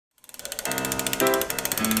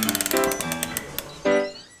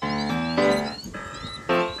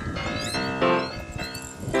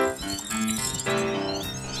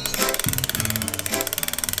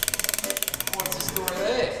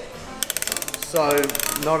So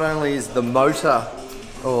not only is the motor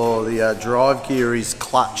or the drive gear is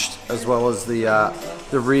clutched, as well as the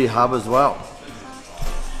rear hub as well.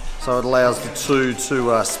 So it allows the two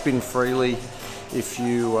to spin freely if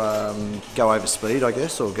you go over speed, I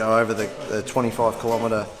guess, or go over the 25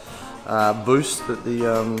 kilometre boost that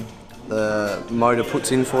the motor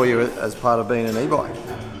puts in for you as part of being an e-bike.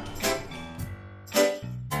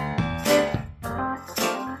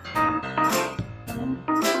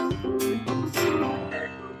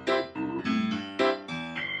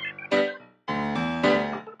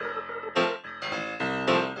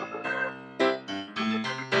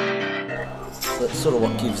 That's sort of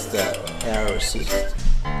what gives that power assist.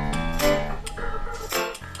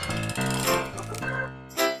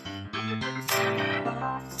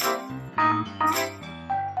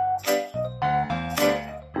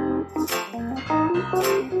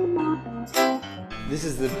 This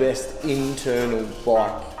is the best internal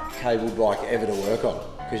cable bike ever to work on,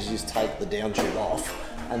 because you just take the down tube off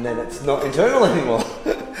and then it's not internal anymore.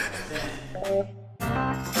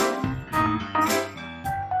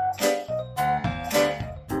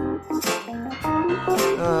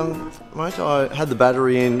 Mate, I had the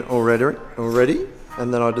battery in already,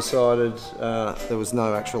 and then I decided there was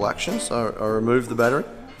no actual action, so I removed the battery,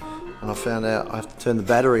 and I found out I have to turn the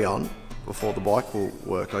battery on before the bike will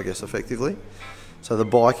work, I guess, effectively. So the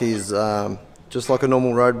bike is just like a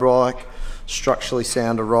normal road bike, structurally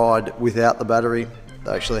sound to ride without the battery.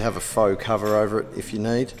 They actually have a faux cover over it if you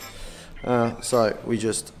need. So we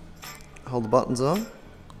just hold the buttons on,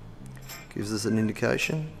 gives us an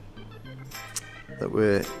indication that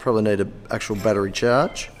we probably need an actual battery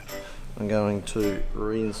charge. I'm going to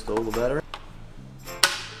reinstall the battery,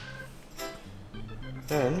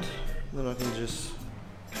 and then I can just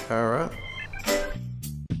power up.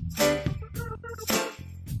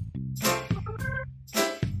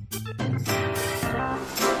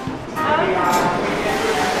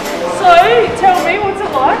 So, tell me, what's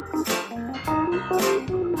it like?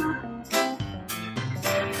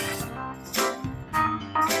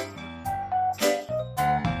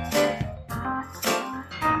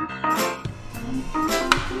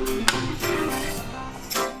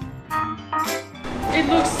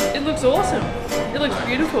 It looks awesome. It looks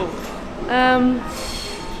beautiful.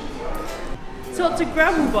 So it's a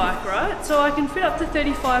gravel bike, right? So I can fit up to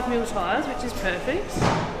 35mm tyres, which is perfect.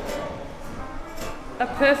 A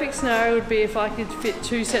perfect scenario would be if I could fit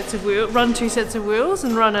run two sets of wheels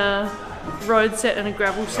and run a road set and a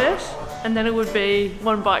gravel set, and then it would be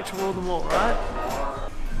one bike to rule them all, right?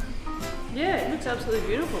 Yeah, it looks absolutely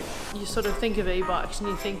beautiful. You sort of think of e-bikes and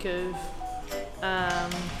you think of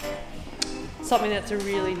something that's a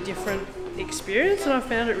really different experience, and I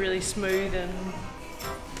found it really smooth, and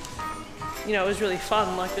you know, it was really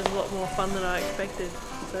fun. Like, it was a lot more fun than I expected,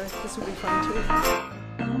 so this will be fun too.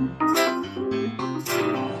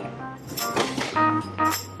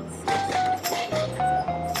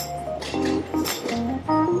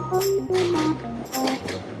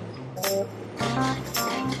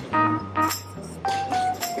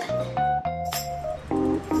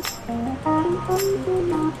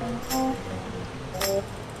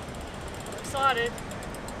 Excited.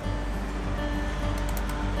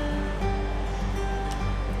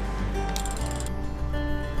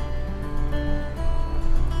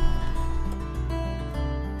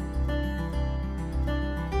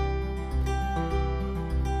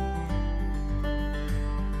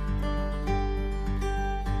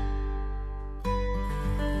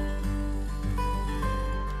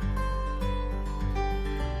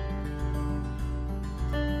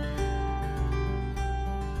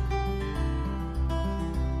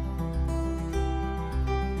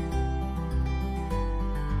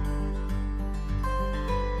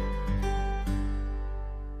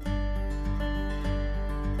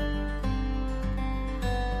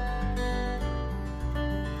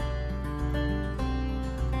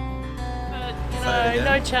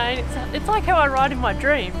 No chain. It's like how I ride in my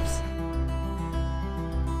dreams.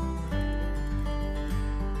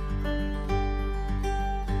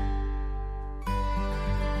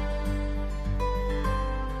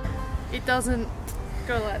 It doesn't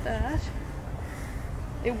go like that.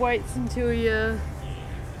 It waits until you're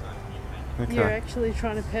actually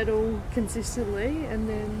trying to pedal consistently,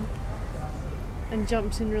 and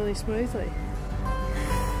jumps in really smoothly.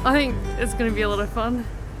 I think it's going to be a lot of fun.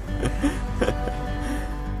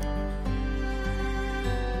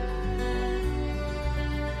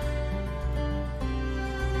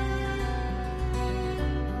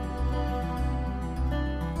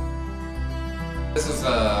 This is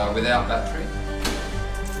without battery.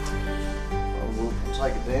 We'll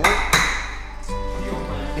take it down,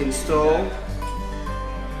 install,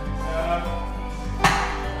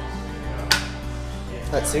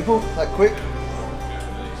 That simple, that quick.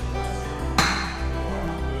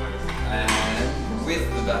 And with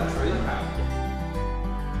the battery.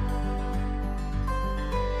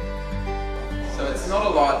 So it's not a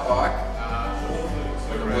light bike,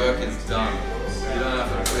 but the work is done. You don't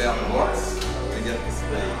have to put out the box to get the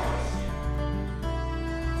speed.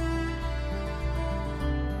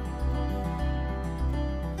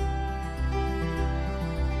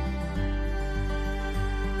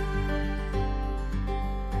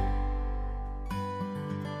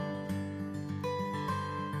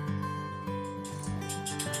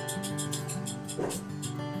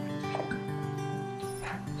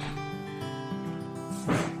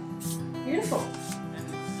 Beautiful.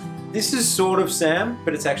 This is sort of Sam,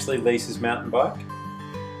 but it's actually Lisa's mountain bike.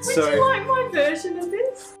 Would you like my version of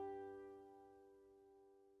this?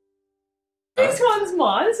 This one's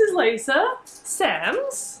mine. This is Lisa.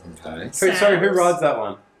 Sam's. Okay. Sorry, who rides that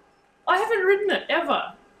one? I haven't ridden it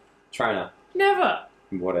ever. Trainer. Never. I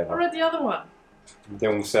Whatever. rode the other one.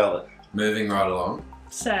 Then we'll sell it. Moving right along.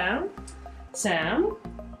 Sam.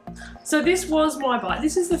 So this was my bike.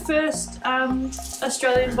 This is the first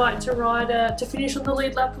Australian bike to ride to finish on the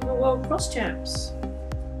lead lap of the World Cross Champs,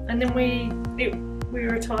 and then we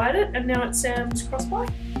retired it, and now it's Sam's cross bike.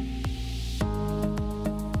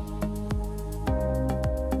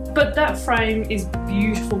 But that frame is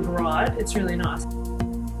beautiful to ride. It's really nice.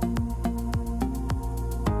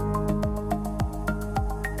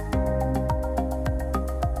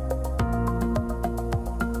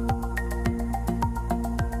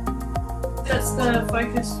 That's the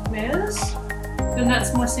Focus Mares. Then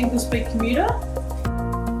that's my single speed commuter.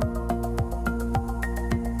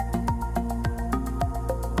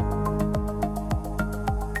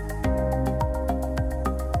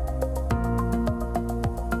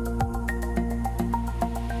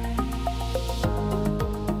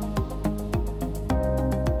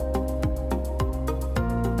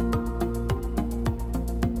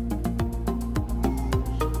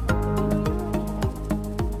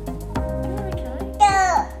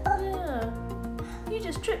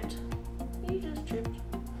 Tripped. You just tripped.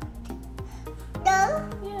 No.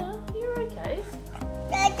 Yeah, you're okay.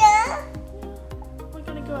 Dada. Yeah. We're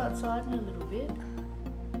gonna go outside in a little bit.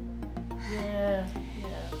 Yeah.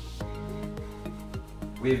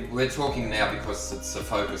 We're talking now because it's a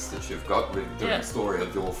Focus that you've got. We're doing Yeah. a story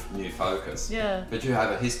of your new Focus. Yeah. But you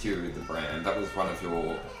have a history with the brand. That was one of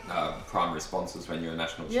your primary sponsors when you were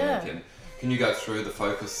national Yeah. champion. Can you go through the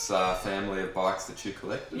Focus family of bikes that you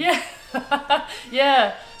collected? Yeah.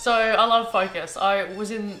 Yeah. So I love Focus. I was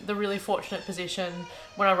in the really fortunate position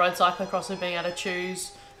when I rode cyclocross of being able to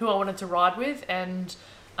choose who I wanted to ride with, and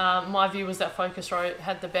my view was that Focus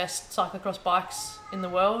had the best cyclocross bikes in the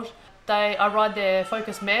world. I ride their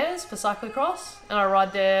Focus Mares for cyclocross, and I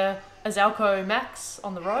ride their Azalco Max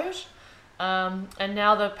on the road, and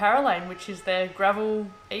now the Paralane, which is their gravel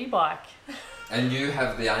e-bike. And you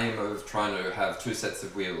have the aim of trying to have 2 sets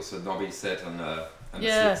of wheels, a knobby set and a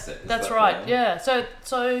Yeah, sit set. Is that's that right. right? Yeah.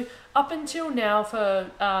 So up until now, for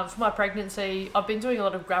my pregnancy, I've been doing a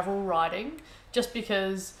lot of gravel riding, just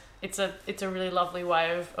because it's a really lovely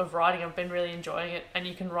way of riding. I've been really enjoying it, and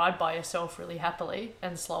you can ride by yourself really happily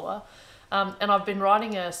and slower. And I've been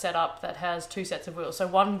riding a setup that has 2 sets of wheels. So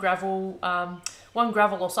one gravel or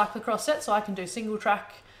cyclocross set, so I can do single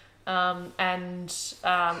track. And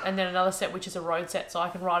then another set which is a road set, so I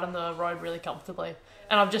can ride on the road really comfortably.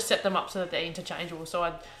 And I've just set them up so that they're interchangeable. So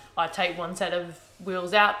I take one set of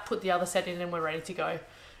wheels out, put the other set in, and we're ready to go.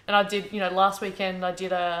 And I did, last weekend I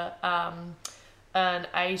did an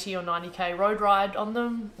 80 or 90k road ride on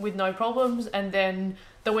them with no problems, and then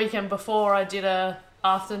the weekend before I did a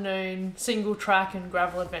afternoon single track and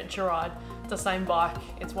gravel adventure ride. It's the same bike.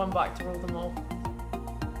 It's one bike to rule them all.